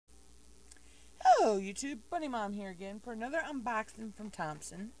Hello YouTube, Bunny Mom here again for another unboxing from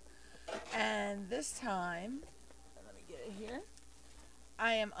Thompson. And this time, let me get it here,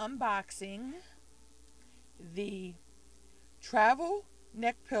 I am unboxing the travel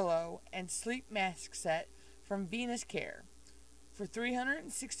neck pillow and sleep mask set from VenusCare for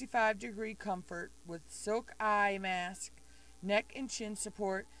 365-degree comfort with silk eye mask, neck and chin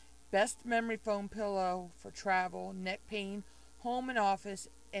support, best memory foam pillow for travel, neck pain, home and office,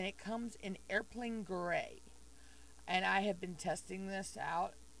 and it comes in airplane gray. And I have been testing this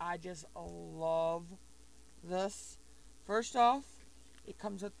out. I just love this. First off, it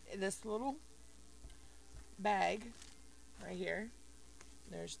comes with this little bag right here.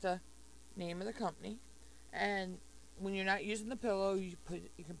 There's the name of the company. And when you're not using the pillow, you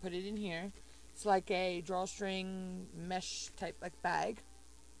can put it in here. It's like a drawstring mesh type like bag.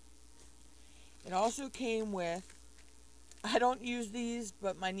 It also came with, I don't use these,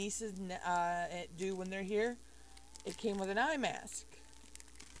 but my nieces do when they're here. It came with an eye mask.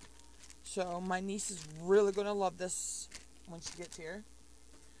 So my niece is really going to love this when she gets here.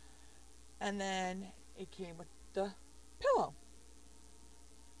 And then it came with the pillow.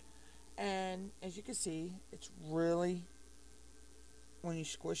 And as you can see, it's really, when you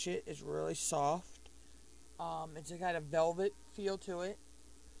squish it, it's really soft. It's got a velvet feel to it.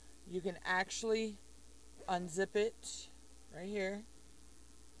 You can actually unzip it right here,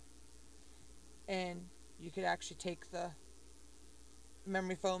 and you could actually take the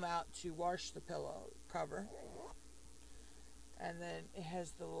memory foam out to wash the pillow cover. And then it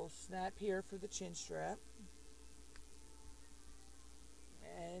has the little snap here for the chin strap,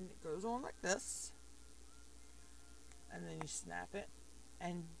 and it goes on like this, and then you snap it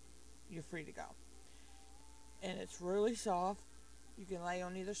and you're free to go. And it's really soft. You can lay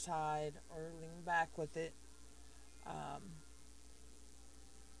on either side or lean back with it.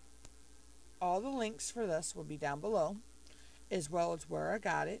 All the links for this will be down below, as well as where I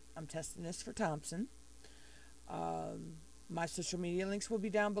got it. I'm testing this for Thompson. My social media links will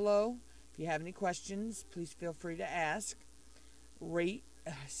be down below. If you have any questions, please feel free to ask.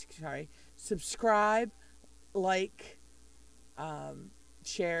 Subscribe, like,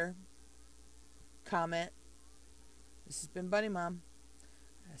 share, comment. This has been Bunny Mom.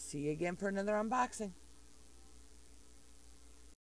 I'll see you again for another unboxing.